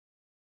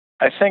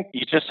I think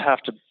you just have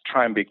to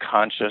try and be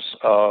conscious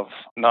of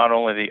not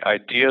only the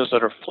ideas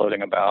that are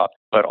floating about,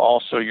 but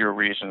also your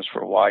reasons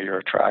for why you're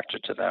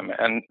attracted to them.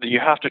 And you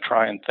have to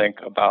try and think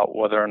about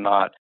whether or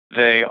not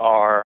they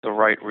are the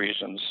right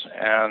reasons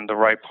and the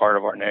right part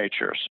of our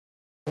natures.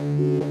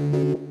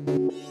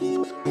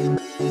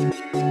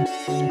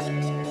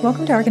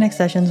 Welcome to Archinect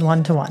Sessions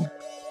 1-to-1.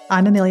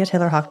 I'm Amelia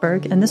Taylor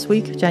Hochberg, and this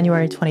week,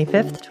 January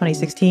 25th,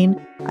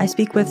 2016, I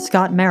speak with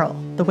Scott Merrill,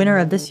 the winner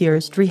of this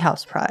year's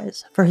Driehaus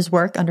Prize, for his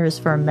work under his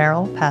firm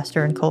Merrill,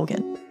 Pastor &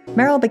 Colgan.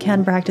 Merrill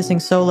began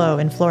practicing solo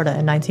in Florida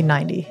in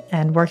 1990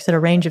 and works at a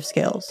range of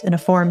scales in a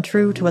form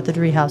true to what the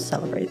Driehaus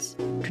celebrates,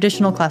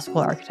 traditional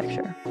classical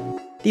architecture.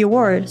 The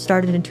award,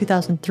 started in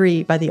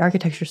 2003 by the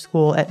architecture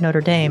school at Notre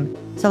Dame,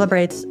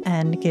 celebrates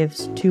and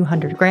gives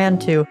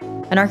 $200,000 to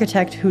an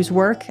architect whose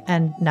work,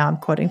 and now I'm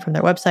quoting from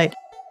their website,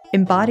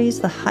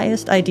 embodies the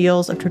highest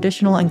ideals of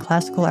traditional and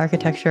classical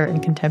architecture in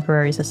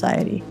contemporary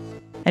society,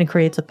 and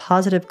creates a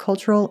positive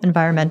cultural,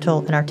 environmental,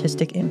 and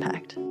artistic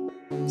impact.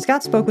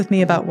 Scott spoke with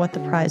me about what the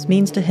prize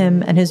means to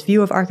him and his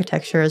view of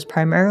architecture is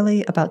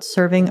primarily about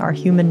serving our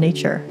human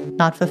nature,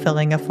 not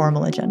fulfilling a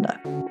formal agenda.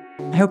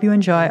 I hope you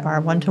enjoy our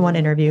one-to-one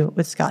interview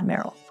with Scott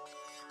Merrill.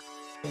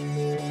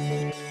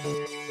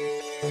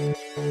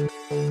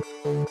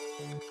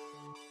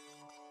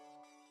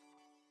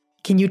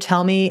 Can you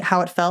tell me how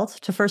it felt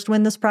to first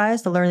win this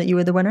prize, to learn that you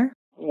were the winner?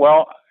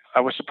 Well, I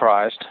was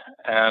surprised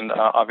and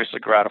obviously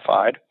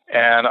gratified.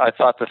 And I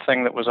thought the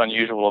thing that was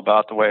unusual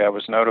about the way I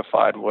was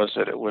notified was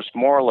that it was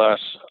more or less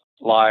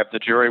live. The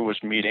jury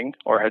was meeting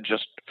or had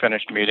just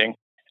finished meeting.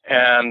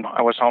 And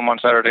I was home on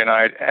Saturday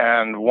night,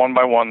 and one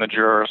by one, the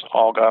jurors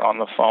all got on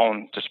the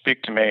phone to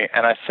speak to me.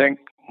 And I think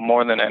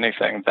more than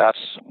anything,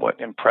 that's what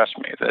impressed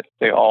me, that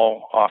they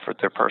all offered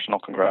their personal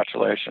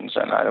congratulations.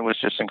 And it was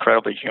just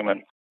incredibly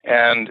human.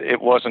 And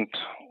it wasn't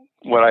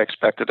what I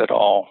expected at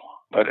all,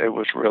 but it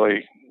was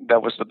really,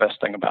 that was the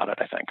best thing about it,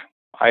 I think.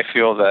 I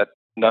feel that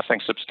nothing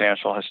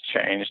substantial has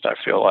changed. I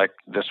feel like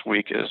this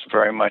week is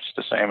very much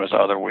the same as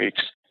other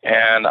weeks.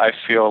 And I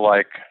feel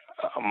like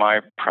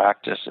my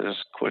practice is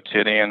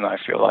quotidian. I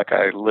feel like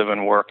I live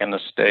and work in a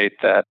state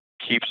that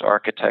keeps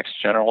architects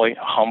generally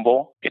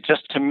humble. It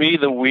just, to me,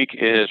 the week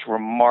is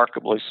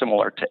remarkably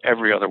similar to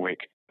every other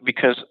week,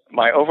 because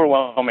my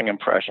overwhelming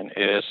impression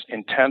is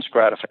intense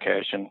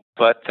gratification,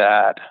 but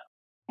that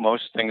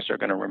most things are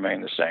going to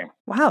remain the same.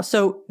 Wow.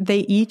 So they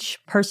each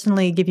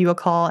personally give you a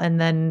call and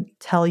then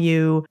tell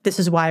you, this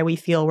is why we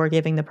feel we're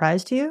giving the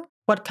prize to you?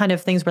 What kind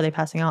of things were they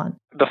passing on?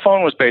 The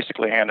phone was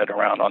basically handed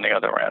around on the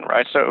other end,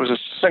 right? So it was a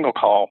single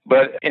call.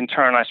 But in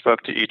turn, I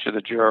spoke to each of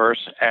the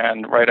jurors,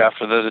 and right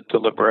after the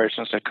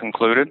deliberations had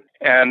concluded,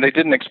 and they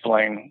didn't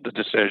explain the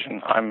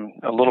decision. I'm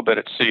a little bit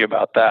at sea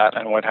about that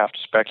and would have to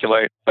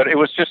speculate. But it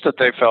was just that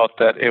they felt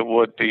that it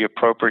would be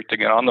appropriate to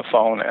get on the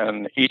phone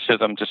and each of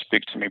them to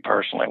speak to me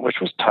personally,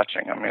 which was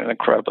touching. I mean,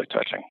 incredibly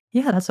touching.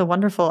 Yeah, that's a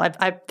wonderful.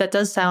 That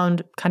does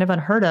sound kind of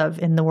unheard of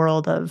in the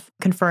world of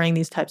conferring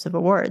these types of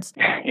awards.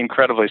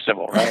 Incredibly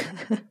civil, right?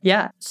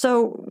 Yeah.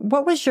 So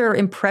what was your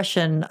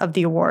impression of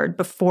the award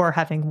before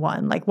having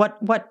won? Like,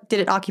 what did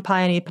it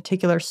occupy any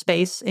particular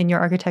space in your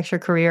architecture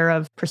career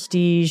of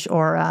prestige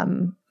or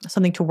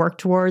something to work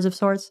towards of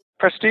sorts?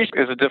 Prestige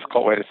is a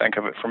difficult way to think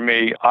of it for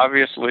me.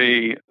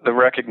 Obviously, the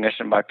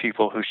recognition by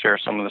people who share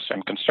some of the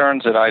same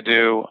concerns that I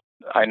do.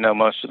 I know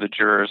most of the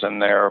jurors,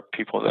 and they're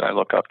people that I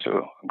look up to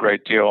a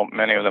great deal.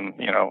 Many of them,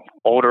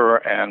 older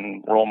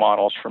and role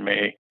models for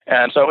me.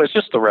 And so it's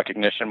just the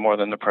recognition more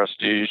than the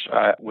prestige.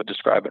 I would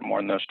describe it more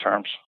in those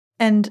terms.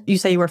 And you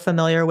say you were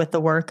familiar with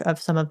the work of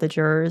some of the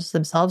jurors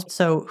themselves.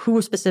 So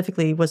who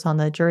specifically was on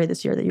the jury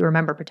this year that you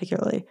remember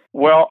particularly?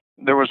 Well,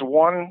 there was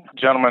one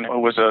gentleman who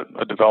was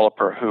a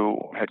developer who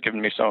had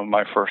given me some of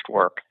my first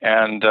work.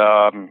 And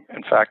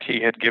in fact,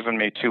 he had given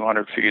me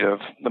 200 feet of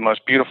the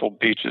most beautiful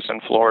beaches in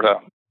Florida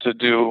to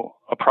do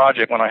a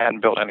project when I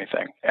hadn't built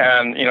anything.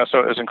 And, so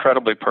it was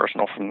incredibly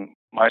personal from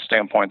my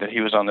standpoint that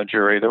he was on the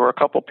jury. There were a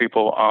couple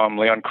people,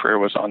 Leon Creer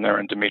was on there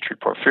and Dimitri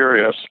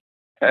Porphyrios,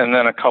 and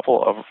then a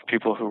couple of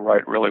people who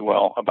write really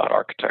well about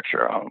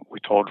architecture. We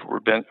told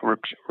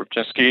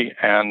Rubczynski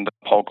and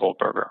Paul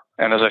Goldberger.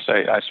 And as I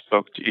say, I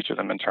spoke to each of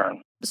them in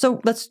turn. So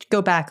let's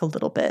go back a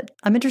little bit.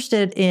 I'm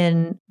interested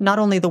in not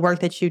only the work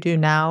that you do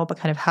now, but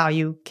kind of how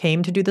you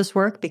came to do this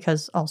work,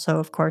 because also,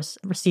 of course,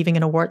 receiving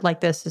an award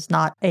like this is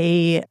not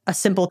a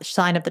simple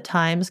sign of the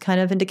times kind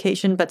of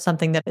indication, but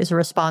something that is a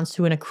response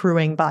to an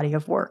accruing body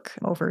of work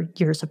over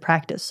years of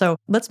practice. So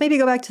let's maybe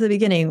go back to the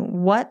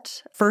beginning.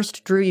 What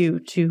first drew you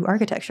to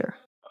architecture?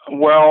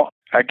 Well,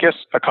 I guess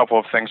a couple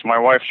of things. My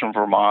wife's from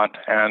Vermont,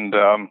 and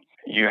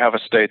you have a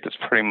state that's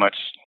pretty much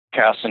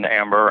cast in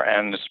amber,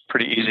 and it's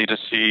pretty easy to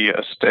see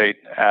a state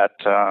at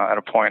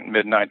a point in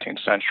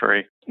mid-19th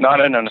century. Not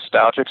in a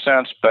nostalgic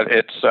sense, but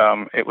it's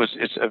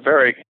a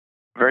very,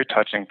 very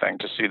touching thing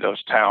to see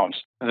those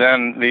towns.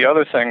 Then the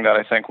other thing that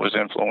I think was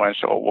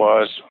influential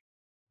was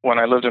when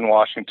I lived in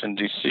Washington,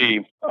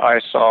 D.C., I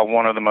saw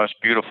one of the most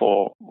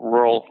beautiful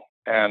rural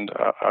and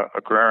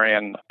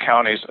agrarian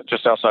counties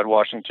just outside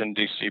Washington,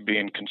 D.C.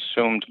 being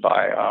consumed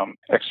by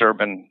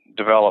exurban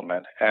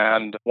development.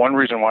 And one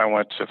reason why I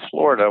went to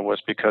Florida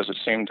was because it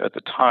seemed at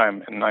the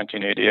time in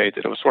 1988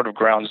 that it was sort of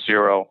ground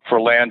zero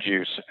for land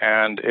use.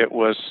 And it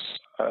was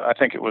I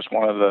think it was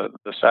one of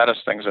the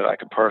saddest things that I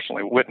could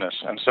personally witness.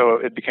 And so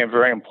it became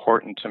very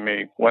important to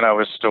me when I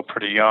was still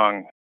pretty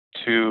young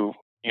to,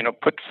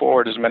 put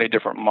forward as many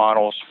different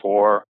models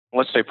for,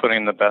 let's say,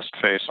 putting the best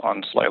face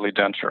on slightly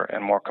denser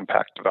and more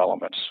compact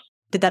developments.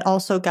 Did that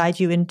also guide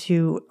you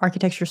into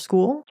architecture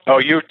school? Oh,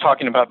 you're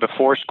talking about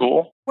before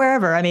school?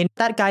 Wherever. I mean,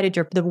 that guided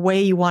the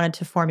way you wanted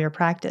to form your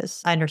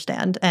practice, I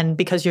understand. And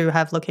because you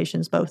have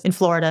locations both in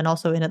Florida and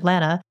also in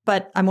Atlanta.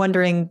 But I'm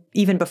wondering,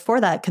 even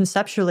before that,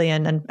 conceptually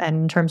and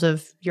in terms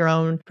of your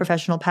own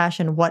professional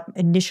passion, what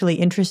initially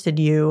interested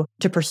you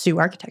to pursue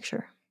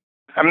architecture?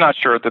 I'm not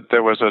sure that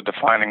there was a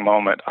defining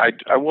moment.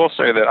 I will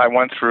say that I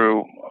went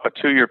through a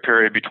 2-year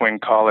period between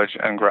college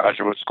and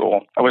graduate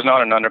school. I was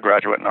not an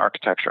undergraduate in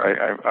architecture.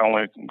 I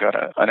only got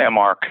an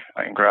MArch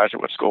in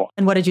graduate school.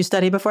 And what did you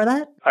study before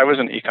that? I was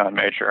an econ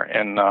major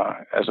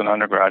as an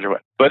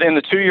undergraduate. But in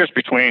the 2 years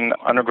between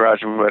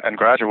undergraduate and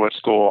graduate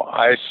school,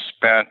 I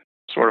spent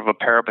sort of a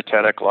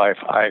peripatetic life.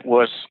 I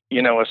was,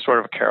 a sort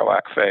of a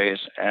Kerouac phase,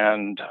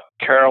 and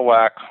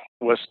Kerouac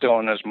was still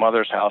in his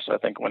mother's house, I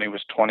think, when he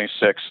was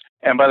 26.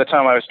 And by the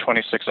time I was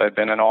 26, I'd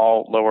been in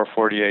all lower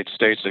 48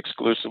 states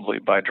exclusively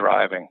by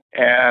driving.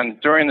 And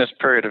during this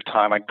period of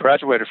time, I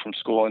graduated from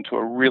school into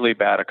a really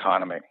bad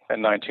economy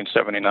in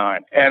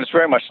 1979. And it's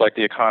very much like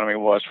the economy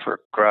was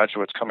for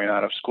graduates coming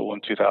out of school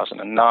in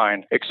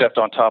 2009, except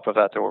on top of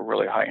that, there were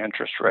really high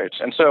interest rates.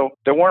 And so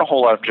there weren't a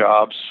whole lot of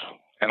jobs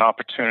and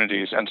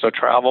opportunities. And so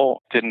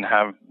travel didn't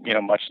have,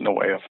 much in the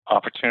way of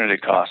opportunity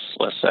costs,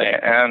 let's say.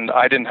 And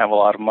I didn't have a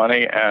lot of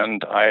money,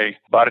 and I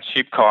bought a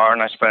cheap car,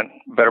 and I spent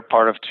the better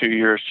part of 2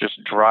 years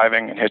just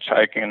driving and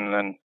hitchhiking and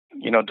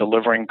then,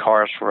 delivering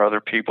cars for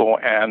other people.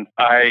 And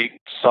I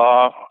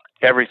saw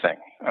everything.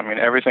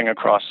 Everything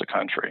across the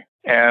country.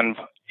 And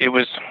it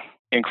was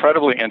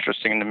incredibly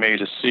interesting to me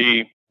to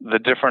see the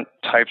different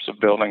types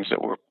of buildings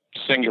that were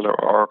singular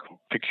or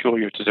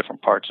peculiar to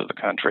different parts of the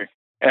country.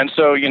 And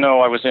so,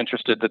 I was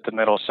interested that the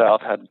Middle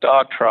South had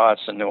dog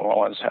trots and New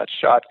Orleans had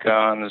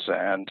shotguns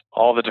and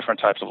all the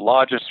different types of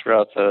lodges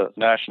throughout the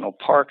national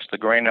parks, the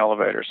grain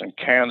elevators in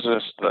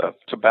Kansas, the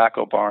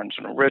tobacco barns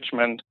in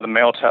Richmond, the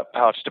mail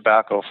pouch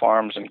tobacco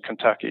farms in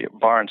Kentucky,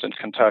 barns in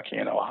Kentucky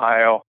and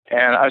Ohio.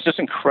 And I was just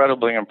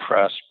incredibly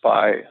impressed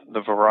by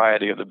the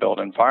variety of the built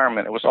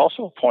environment. It was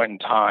also a point in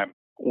time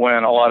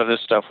when a lot of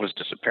this stuff was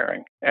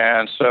disappearing.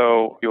 And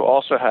so you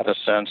also had a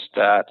sense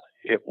that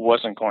it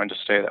wasn't going to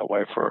stay that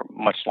way for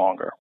much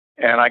longer.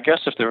 And I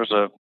guess if there was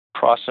a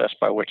process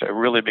by which I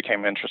really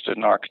became interested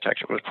in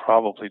architecture, it was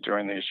probably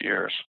during these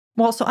years.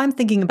 Well, so I'm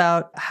thinking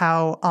about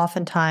how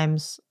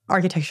oftentimes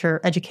architecture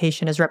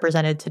education is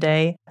represented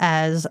today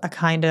as a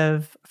kind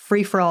of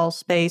free-for-all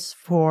space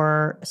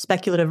for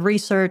speculative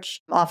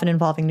research, often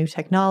involving new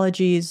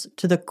technologies,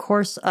 to the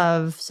course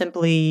of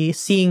simply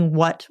seeing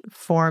what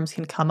forms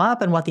can come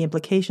up and what the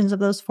implications of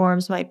those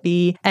forms might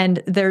be.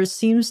 And there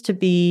seems to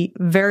be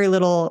very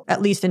little,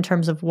 at least in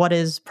terms of what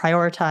is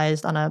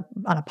prioritized on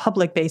a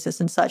public basis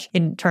and such,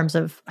 in terms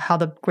of how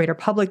the greater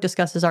public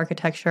discusses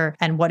architecture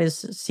and what is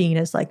seen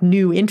as like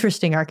new,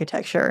 interesting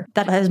architecture.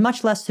 That has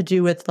much less to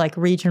do with like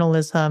regionalism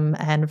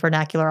and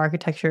vernacular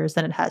architectures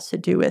than it has to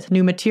do with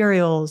new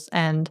materials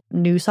and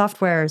new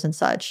softwares and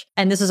such.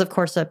 And this is, of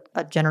course, a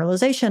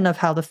generalization of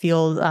how the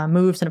field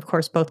moves. And of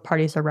course, both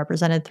parties are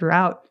represented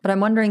throughout. But I'm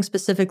wondering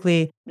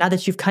specifically, now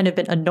that you've kind of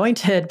been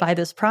anointed by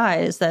this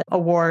prize that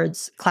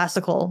awards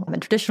classical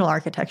and traditional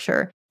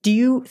architecture, do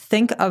you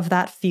think of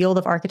that field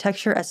of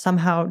architecture as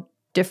somehow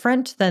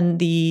different than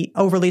the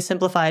overly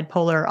simplified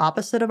polar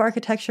opposite of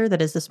architecture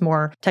that is this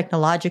more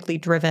technologically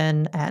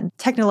driven and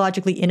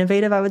technologically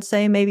innovative, I would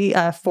say, maybe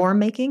form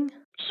making?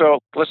 So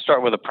let's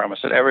start with the premise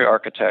that every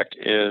architect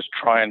is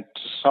trying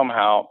to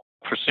somehow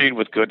proceed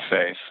with good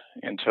faith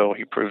until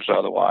he proves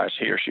otherwise,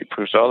 he or she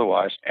proves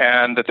otherwise,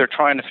 and that they're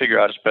trying to figure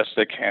out as best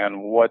they can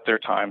what their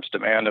times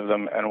demand of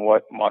them and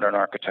what modern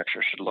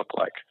architecture should look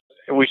like.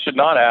 We should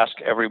not ask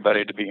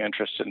everybody to be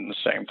interested in the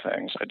same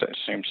things, it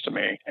seems to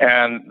me.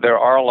 And there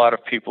are a lot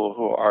of people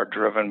who are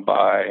driven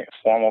by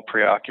formal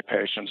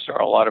preoccupations. There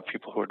are a lot of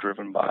people who are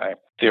driven by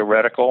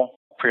theoretical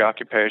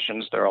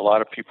preoccupations. There are a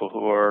lot of people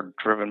who are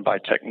driven by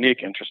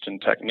technique, interest in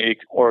technique,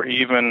 or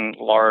even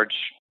large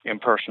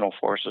impersonal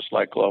forces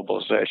like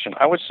globalization.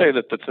 I would say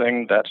that the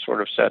thing that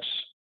sort of sets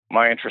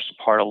my interest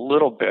apart a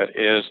little bit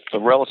is the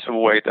relative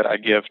weight that I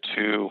give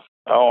to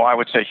I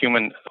would say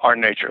human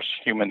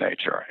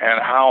nature,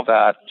 and how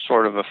that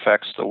sort of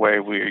affects the way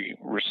we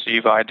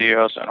receive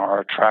ideas and are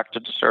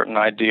attracted to certain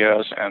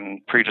ideas and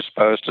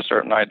predisposed to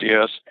certain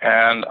ideas.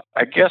 And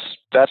I guess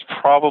that's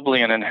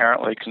probably an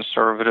inherently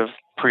conservative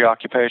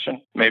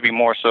preoccupation, maybe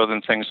more so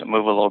than things that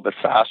move a little bit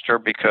faster,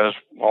 because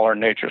while our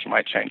natures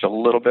might change a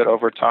little bit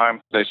over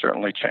time, they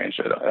certainly change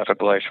at a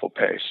glacial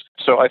pace.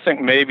 So I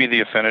think maybe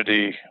the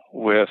affinity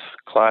with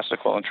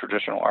classical and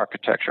traditional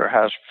architecture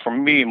has, for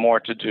me, more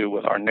to do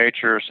with our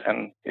natures,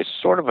 and it's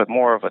sort of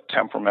more of a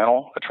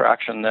temperamental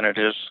attraction than it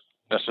is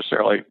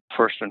necessarily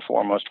first and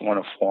foremost one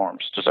of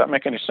forms. Does that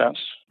make any sense?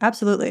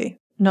 Absolutely.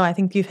 No, I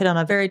think you've hit on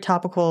a very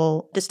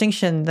topical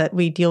distinction that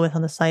we deal with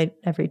on the site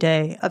every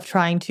day of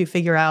trying to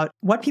figure out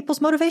what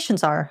people's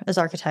motivations are as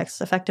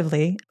architects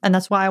effectively. And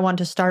that's why I wanted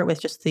to start with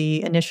just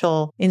the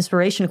initial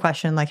inspiration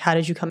question, like, how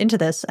did you come into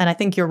this? And I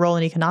think your role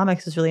in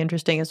economics is really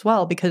interesting as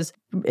well, because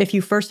if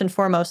you first and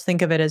foremost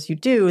think of it as you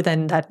do,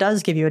 then that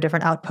does give you a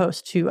different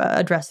outpost to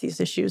address these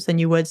issues than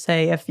you would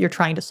say if you're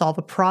trying to solve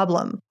a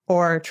problem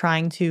or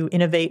trying to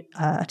innovate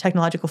a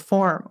technological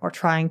form or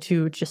trying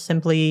to just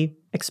simply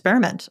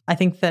experiment. I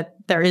think that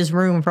there is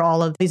room for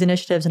all of these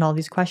initiatives and all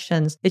these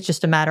questions. It's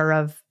just a matter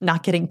of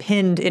not getting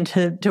pinned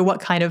into what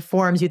kind of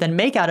forms you then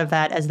make out of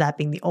that as that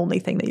being the only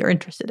thing that you're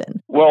interested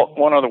in. Well,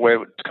 one other way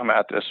to come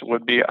at this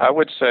would be, I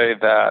would say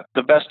that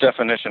the best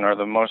definition or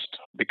the most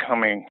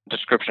becoming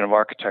description of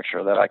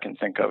architecture that I can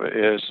think of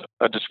is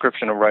a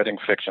description of writing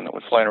fiction that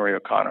Flannery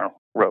O'Connor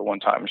wrote one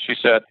time. She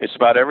said, it's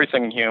about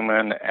everything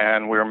human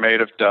and we're made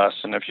of dust.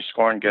 And if you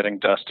scorn getting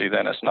dusty,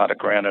 then it's not a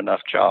grand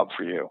enough job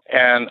for you.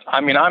 And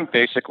I mean, I'm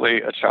basically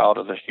a child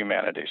of the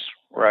humanities,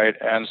 right?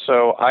 And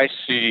so I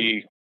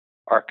see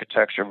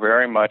architecture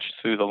very much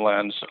through the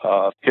lens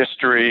of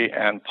history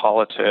and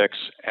politics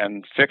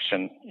and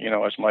fiction,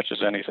 as much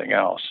as anything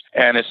else.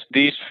 And it's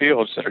these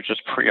fields that are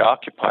just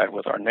preoccupied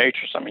with our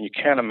natures. I mean, you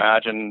can't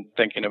imagine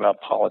thinking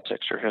about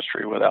politics or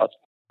history without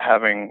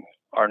having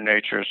our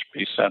natures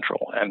be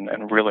central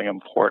and really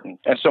important.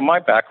 And so my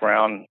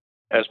background,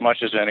 as much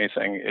as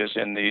anything, is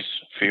in these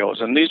fields.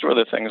 And these were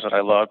the things that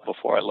I loved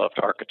before I loved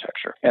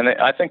architecture. And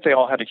I think they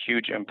all had a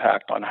huge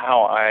impact on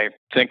how I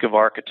think of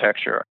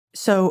architecture.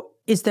 So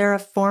is there a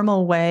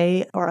formal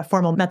way or a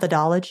formal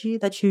methodology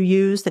that you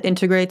use that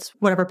integrates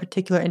whatever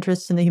particular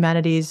interests in the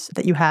humanities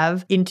that you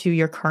have into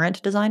your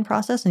current design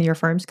process and your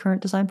firm's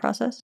current design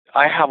process?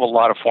 I have a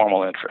lot of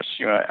formal interests,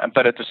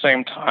 but at the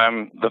same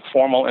time, the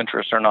formal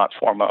interests are not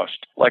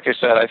foremost. Like I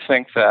said, I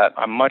think that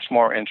I'm much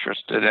more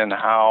interested in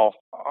how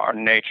our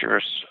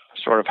natures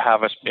sort of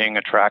have us being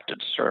attracted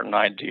to certain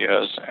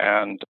ideas.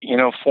 And,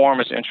 form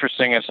is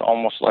interesting. It's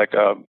almost like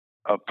a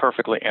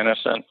perfectly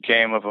innocent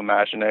game of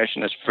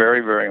imagination. It's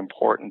very, very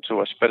important to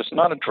us, but it's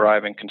not a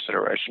driving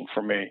consideration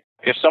for me.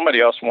 If somebody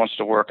else wants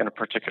to work in a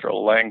particular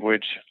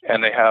language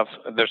and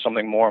there's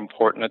something more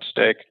important at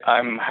stake,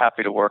 I'm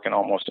happy to work in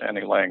almost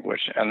any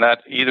language. And that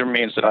either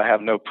means that I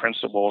have no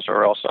principles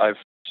or else I've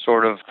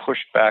sort of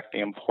pushed back the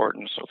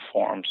importance of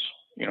forms,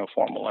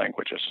 formal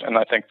languages. And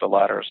I think the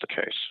latter is the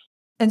case.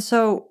 And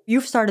so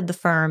you've started the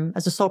firm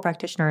as a sole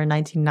practitioner in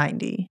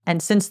 1990.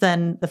 And since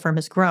then, the firm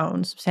has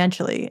grown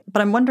substantially.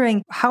 But I'm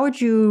wondering, how would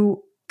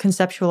you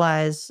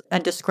conceptualize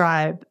and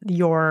describe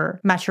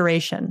your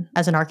maturation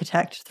as an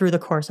architect through the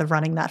course of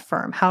running that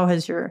firm? How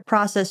has your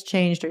process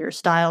changed or your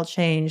style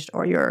changed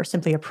or your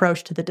simply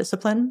approach to the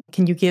discipline?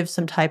 Can you give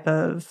some type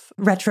of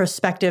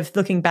retrospective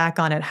looking back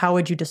on it? How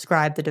would you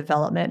describe the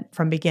development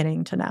from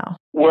beginning to now?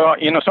 Well,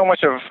 so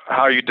much of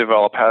how you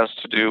develop has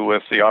to do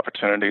with the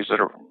opportunities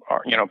that are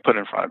put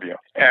in front of you.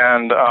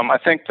 And I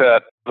think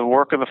that the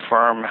work of the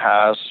firm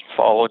has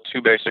followed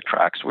two basic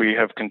tracks. We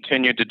have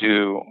continued to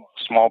do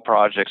small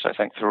projects, I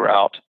think,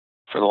 throughout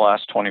for the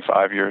last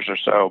 25 years or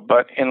so.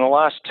 But in the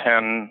last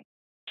 10,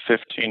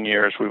 15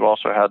 years, we've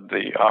also had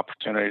the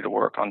opportunity to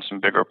work on some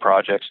bigger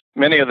projects,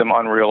 many of them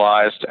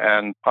unrealized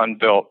and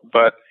unbuilt.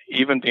 But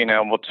even being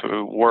able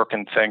to work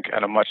and think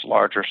at a much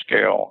larger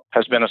scale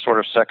has been a sort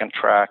of second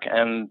track.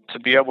 And to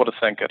be able to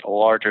think at a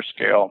larger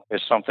scale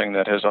is something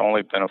that has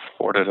only been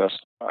afforded us,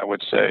 I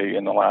would say,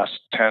 in the last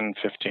 10,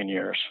 15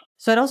 years.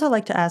 So I'd also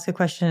like to ask a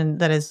question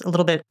that is a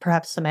little bit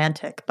perhaps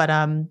semantic, but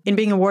in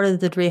being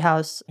awarded the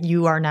Driehaus,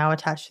 you are now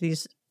attached to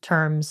these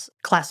terms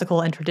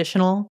classical and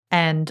traditional.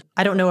 And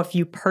I don't know if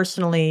you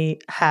personally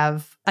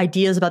have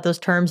ideas about those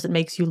terms that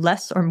makes you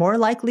less or more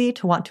likely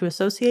to want to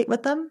associate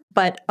with them.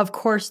 But of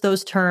course,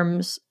 those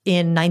terms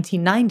in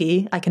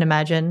 1990, I can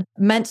imagine,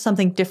 meant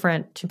something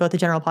different to both the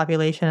general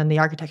population and the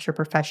architecture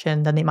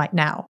profession than they might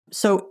now.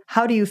 So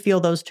how do you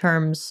feel those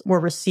terms were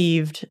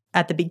received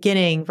at the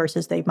beginning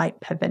versus they might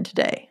have been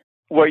today?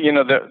 Well,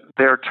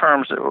 they're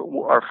terms that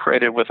are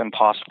created with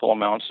impossible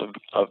amounts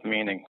of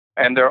meaning.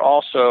 And they're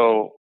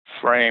also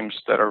frames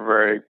that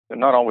they're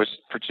not always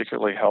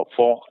particularly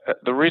helpful.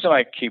 The reason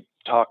I keep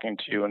talking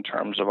to you in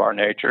terms of our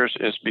natures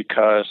is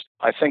because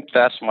I think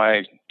that's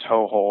my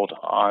toehold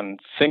on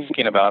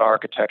thinking about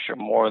architecture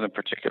more than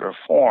particular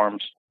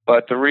forms.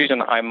 But the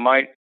reason I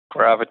might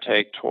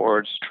gravitate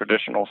towards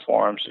traditional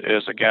forms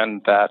is,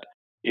 again, that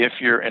if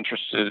you're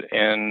interested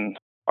in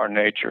our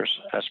natures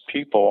as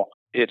people,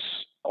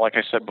 it's, like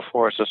I said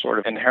before, it's a sort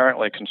of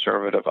inherently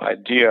conservative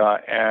idea,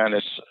 and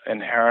it's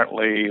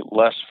inherently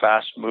less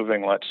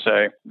fast-moving, let's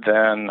say,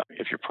 than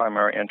if your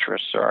primary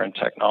interests are in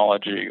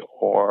technology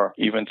or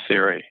even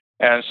theory.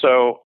 And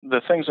so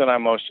the things that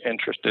I'm most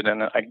interested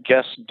in, I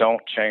guess,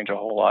 don't change a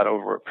whole lot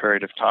over a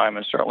period of time,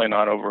 and certainly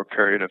not over a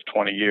period of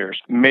 20 years.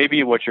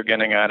 Maybe what you're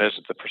getting at is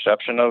the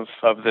perception of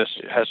this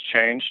has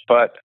changed,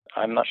 but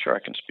I'm not sure I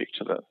can speak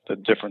to the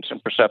difference in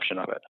perception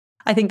of it.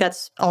 I think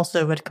that's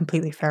also a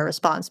completely fair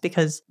response,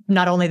 because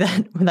not only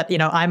that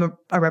I'm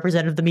a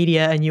representative of the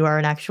media and you are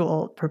an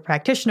actual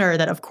practitioner,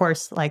 that of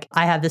course, like,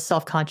 I have this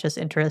self-conscious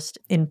interest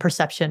in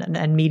perception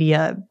and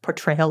media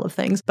portrayal of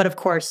things. But of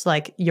course,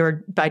 like,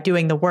 you're, by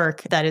doing the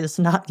work, that is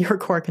not your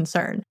core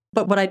concern.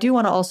 But what I do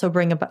want to also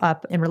bring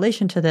up in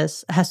relation to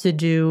this has to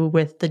do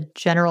with the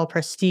general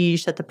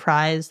prestige that the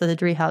prize that the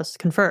Driehaus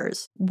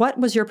confers. What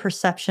was your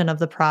perception of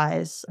the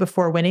prize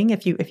before winning,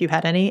 if you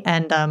had any,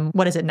 and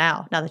what is it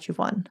now that you've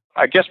won?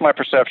 I guess my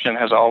perception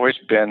has always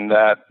been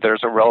that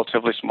there's a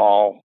relatively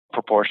small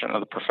proportion of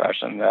the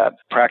profession that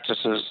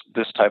practices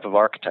this type of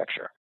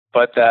architecture,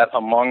 but that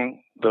among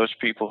those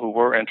people who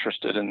were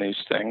interested in these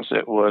things,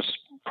 it was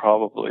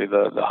probably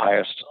the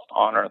highest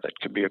honor that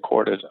could be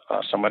accorded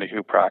somebody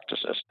who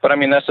practices. But I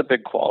mean, that's a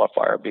big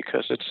qualifier,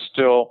 because it's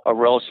still a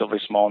relatively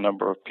small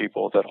number of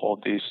people that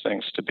hold these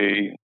things to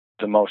be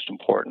the most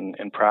important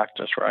in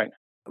practice, right?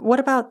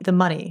 What about the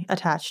money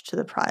attached to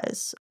the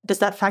prize? Does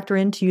that factor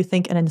into, you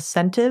think, an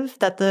incentive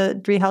that the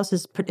Driehaus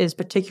is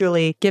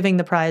particularly giving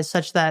the prize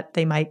such that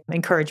they might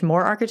encourage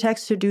more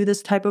architects to do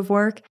this type of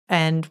work?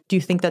 And do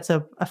you think that's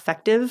an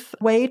effective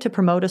way to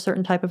promote a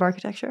certain type of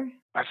architecture?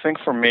 I think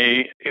for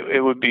me,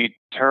 it would be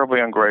terribly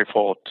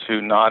ungrateful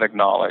to not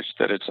acknowledge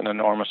that it's an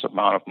enormous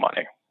amount of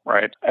money,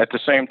 right? At the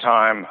same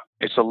time,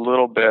 it's a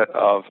little bit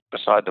of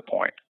beside the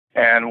point.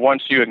 And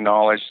once you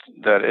acknowledge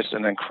that it's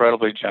an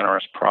incredibly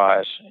generous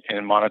prize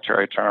in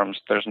monetary terms,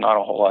 there's not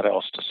a whole lot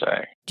else to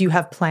say. Do you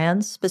have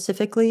plans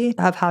specifically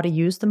of how to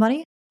use the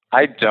money?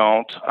 I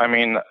don't. I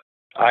mean,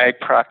 I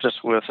practice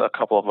with a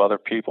couple of other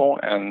people,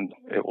 and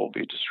it will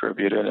be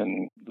distributed,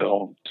 and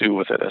they'll do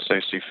with it as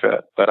they see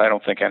fit. But I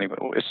don't think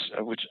anybody.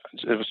 It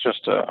was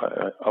just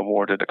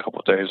awarded a couple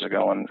of days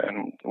ago, and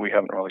we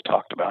haven't really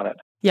talked about it.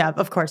 Yeah,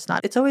 of course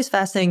not. It's always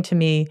fascinating to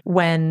me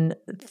when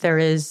there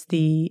is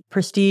the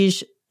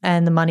prestige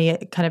and the money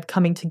kind of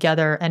coming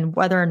together, and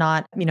whether or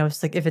not,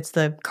 it's like if it's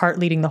the cart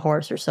leading the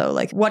horse or so,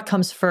 like what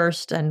comes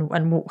first, and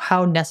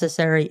how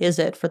necessary is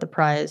it for the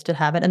prize to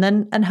have it?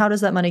 And how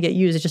does that money get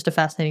used? It's just a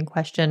fascinating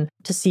question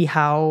to see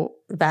how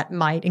that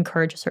might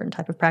encourage a certain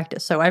type of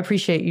practice. So I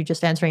appreciate you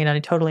just answering it, and I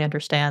totally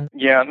understand.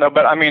 Yeah, no,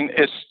 but I mean,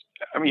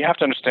 you have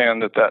to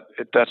understand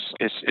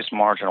it's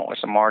marginal.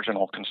 It's a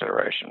marginal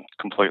consideration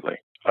completely.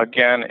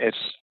 Again,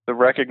 it's the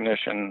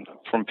recognition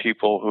from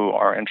people who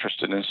are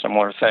interested in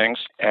similar things.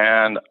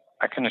 And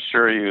I can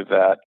assure you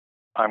that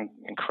I'm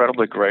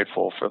incredibly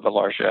grateful for the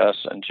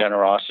largesse and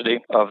generosity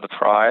of the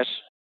prize.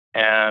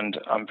 And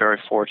I'm very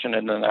fortunate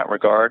in that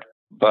regard.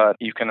 But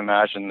you can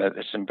imagine that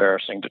it's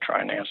embarrassing to try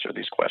and answer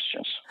these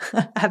questions.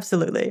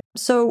 Absolutely.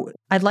 So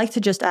I'd like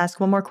to just ask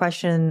one more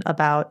question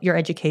about your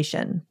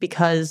education,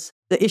 because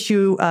the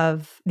issue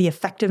of the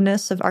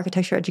effectiveness of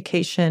architecture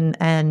education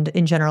and,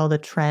 in general, the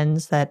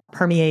trends that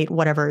permeate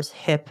whatever's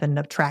hip and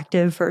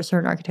attractive for a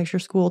certain architecture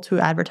school to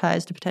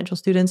advertise to potential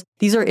students,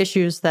 these are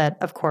issues that,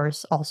 of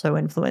course, also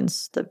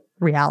influence the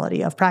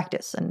reality of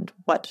practice and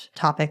what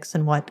topics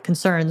and what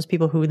concerns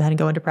people who then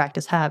go into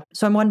practice have.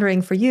 So I'm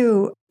wondering, for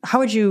you, how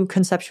would you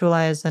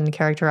conceptualize and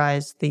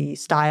characterize the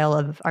style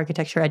of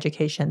architecture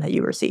education that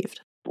you received?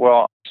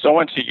 Well, so I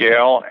went to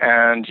Yale,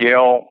 and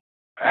Yale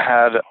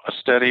had a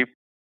steady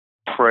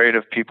parade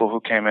of people who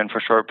came in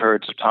for short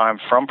periods of time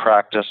from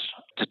practice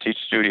to teach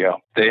studio.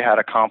 They had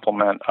a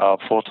complement of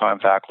full-time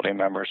faculty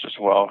members as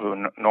well,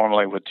 who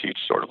normally would teach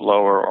sort of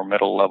lower or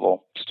middle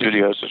level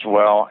studios as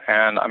well.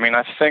 And I mean,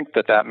 I think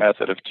that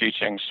method of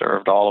teaching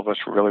served all of us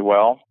really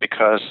well,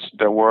 because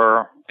there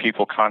were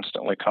people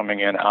constantly coming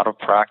in out of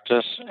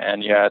practice,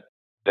 and yet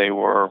they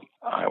were,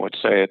 I would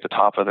say, at the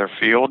top of their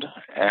field,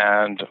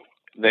 and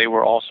they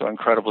were also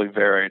incredibly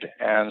varied.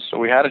 And so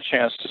we had a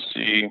chance to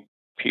see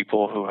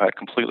people who had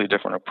completely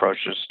different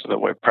approaches to the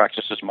way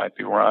practices might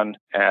be run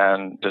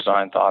and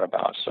design thought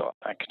about. So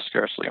I can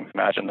scarcely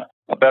imagine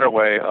a better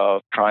way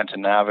of trying to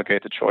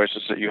navigate the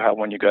choices that you have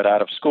when you get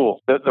out of school.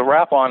 The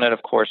wrap on it,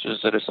 of course, is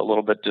that it's a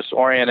little bit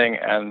disorienting,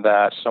 and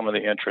that some of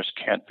the interest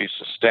can't be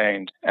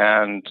sustained.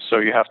 And so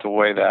you have to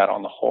weigh that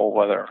on the whole,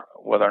 whether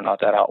or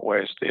not that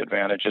outweighs the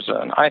advantages.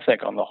 And I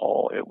think on the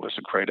whole, it was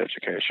a great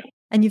education.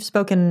 And you've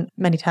spoken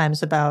many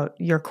times about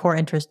your core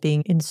interest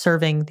being in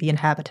serving the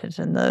inhabitant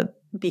and the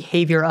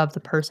behavior of the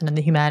person and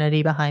the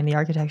humanity behind the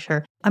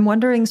architecture. I'm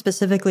wondering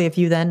specifically if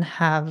you then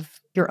have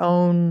your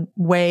own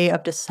way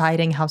of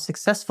deciding how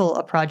successful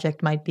a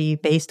project might be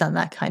based on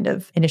that kind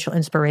of initial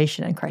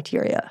inspiration and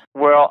criteria.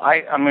 Well,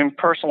 I mean,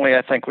 personally,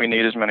 I think we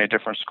need as many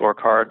different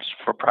scorecards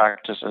for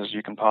practice as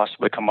you can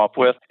possibly come up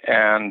with.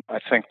 And I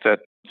think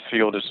that the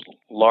field is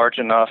large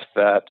enough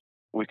that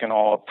we can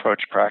all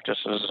approach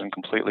practices in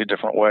completely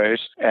different ways.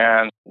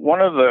 And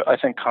one of the, I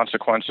think,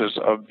 consequences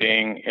of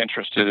being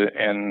interested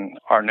in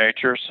our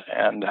natures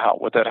and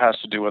what that has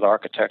to do with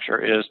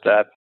architecture is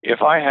that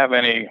if I have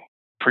any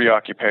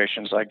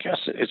preoccupations, I guess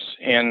it's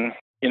in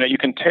You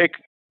can take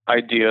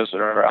ideas that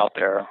are out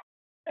there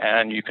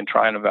and you can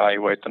try and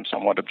evaluate them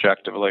somewhat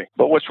objectively.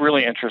 But what's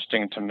really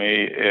interesting to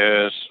me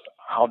is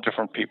how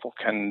different people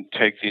can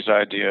take these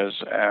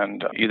ideas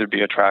and either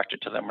be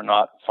attracted to them or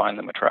not find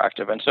them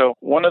attractive. And so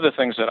one of the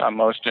things that I'm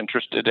most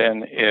interested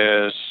in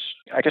is,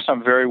 I guess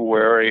I'm very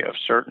wary of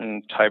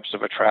certain types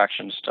of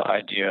attractions to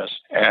ideas.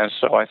 And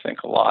so I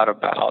think a lot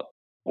about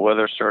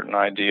whether certain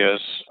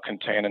ideas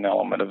contain an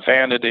element of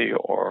vanity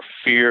or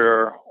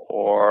fear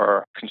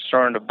or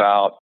concern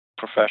about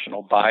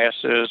professional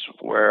biases,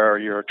 where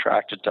you're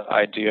attracted to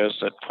ideas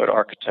that put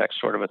architects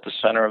sort of at the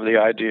center of the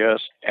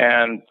ideas.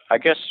 And I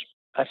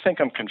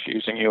think I'm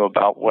confusing you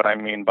about what I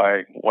mean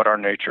by what our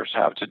natures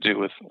have to do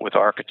with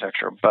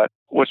architecture. But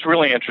what's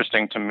really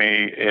interesting to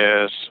me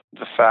is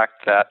the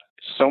fact that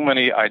so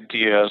many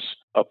ideas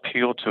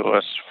appeal to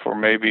us for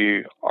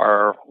maybe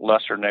our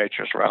lesser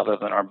natures rather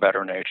than our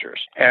better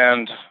natures.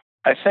 And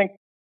I think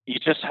you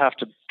just have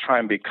to try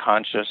and be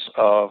conscious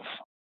of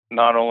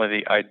not only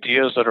the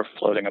ideas that are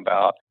floating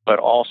about, but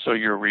also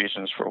your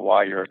reasons for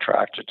why you're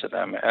attracted to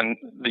them. And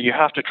you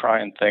have to try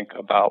and think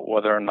about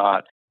whether or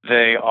not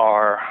they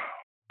are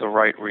the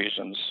right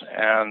reasons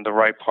and the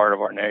right part of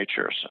our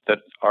natures that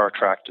are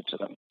attracted to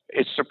them.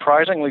 It's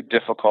surprisingly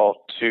difficult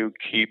to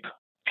keep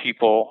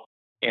people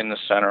in the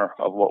center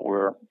of what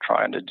we're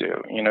trying to do,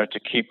 to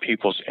keep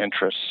people's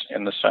interests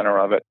in the center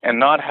of it and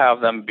not have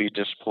them be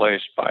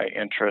displaced by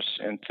interests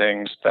in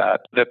things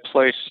that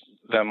place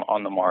them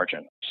on the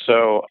margin.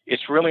 So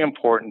it's really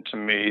important to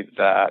me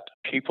that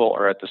people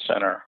are at the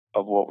center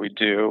of what we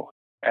do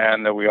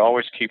and that we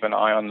always keep an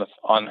eye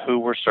on who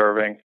we're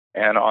serving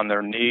and on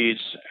their needs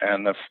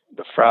and the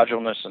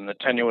fragileness and the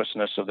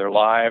tenuousness of their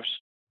lives,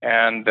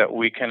 and that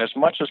we can, as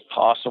much as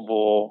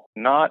possible,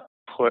 not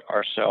put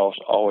ourselves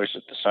always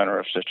at the center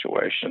of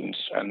situations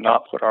and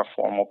not put our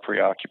formal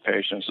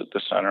preoccupations at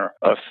the center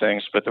of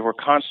things, but that we're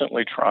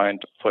constantly trying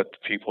to put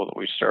the people that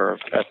we serve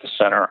at the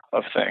center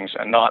of things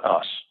and not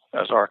us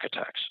as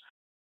architects.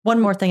 One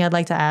more thing I'd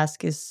like to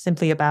ask is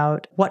simply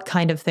about what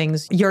kind of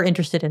things you're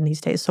interested in these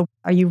days. So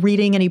are you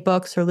reading any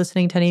books or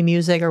listening to any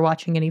music or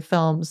watching any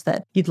films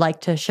that you'd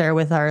like to share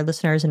with our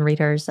listeners and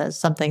readers as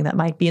something that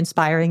might be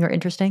inspiring or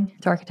interesting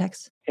to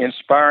architects?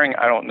 Inspiring,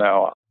 I don't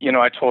know.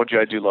 I told you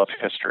I do love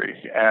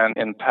history. And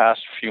in the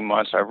past few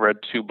months, I've read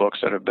 2 books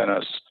that have been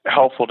as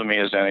helpful to me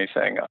as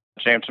anything.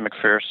 James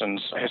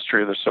McPherson's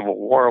History of the Civil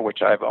War,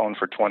 which I've owned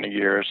for 20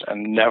 years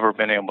and never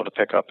been able to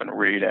pick up and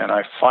read. And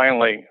I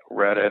finally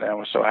read it and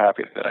was so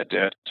happy that I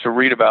did. To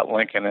read about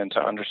Lincoln and to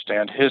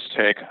understand his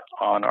take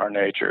on our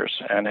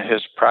natures and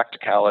his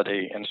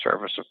practicality in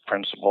service of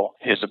principle,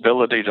 his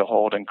ability to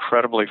hold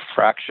incredibly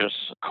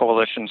fractious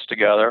coalitions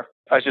together.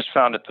 I just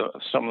found it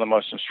some of the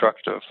most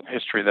instructive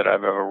history that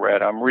I've ever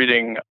read. I'm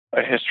reading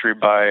a history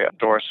by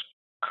Doris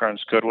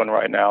Kearns Goodwin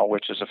right now,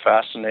 which is a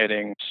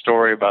fascinating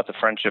story about the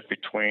friendship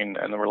between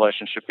and the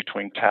relationship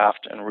between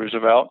Taft and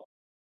Roosevelt.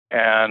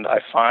 And I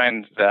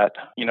find that,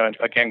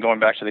 again,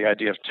 going back to the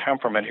idea of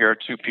temperament, here are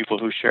 2 people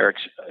who share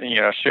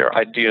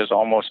ideas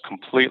almost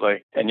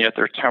completely, and yet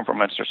their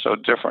temperaments are so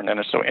different. And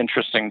it's so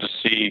interesting to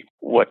see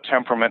what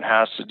temperament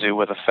has to do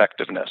with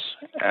effectiveness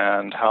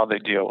and how they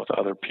deal with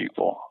other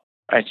people.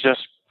 I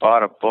just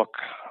bought a book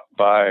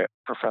by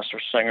Professor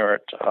Singer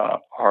at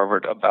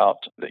Harvard about,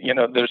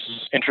 there's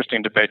this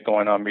interesting debate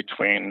going on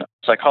between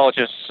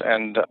psychologists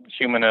and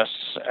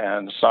humanists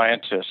and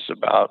scientists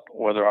about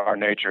whether our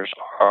natures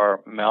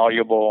are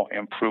malleable,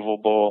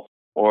 improvable,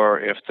 or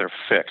if they're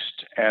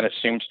fixed. And it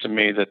seems to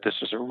me that this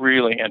is a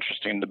really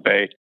interesting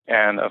debate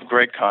and of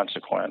great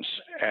consequence.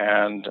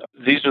 And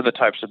these are the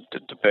types of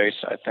debates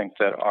I think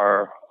that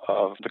are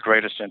of the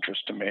greatest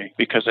interest to me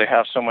because they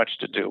have so much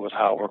to do with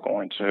how we're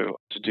going to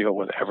deal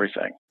with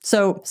everything.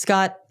 So,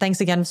 Scott,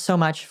 thanks again so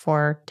much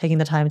for taking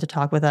the time to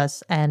talk with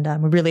us. And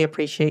we really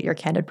appreciate your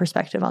candid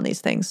perspective on these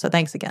things. So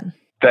thanks again.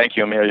 Thank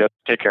you, Amelia.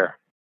 Take care.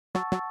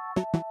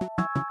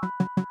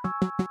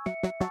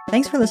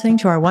 Thanks for listening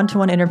to our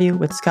one-to-one interview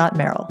with Scott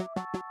Merrill.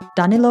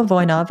 Danilo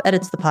Voinov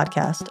edits the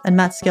podcast, and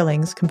Matt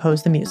Skillings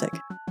composed the music.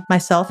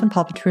 Myself and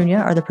Paul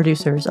Petrunia are the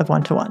producers of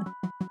One-to-One.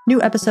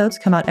 New episodes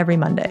come out every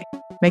Monday.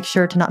 Make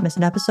sure to not miss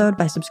an episode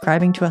by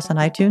subscribing to us on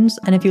iTunes,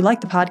 and if you like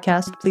the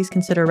podcast, please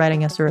consider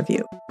writing us a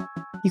review.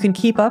 You can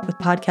keep up with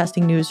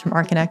podcasting news from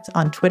Archinect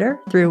on Twitter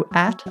through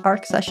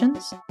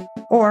 @ArcSessions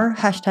or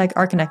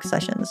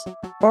 #ArchinectSessions,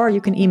 or you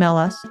can email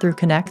us through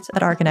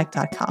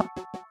connect@archinect.com.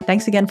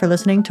 Thanks again for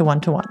listening to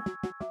One-to-One.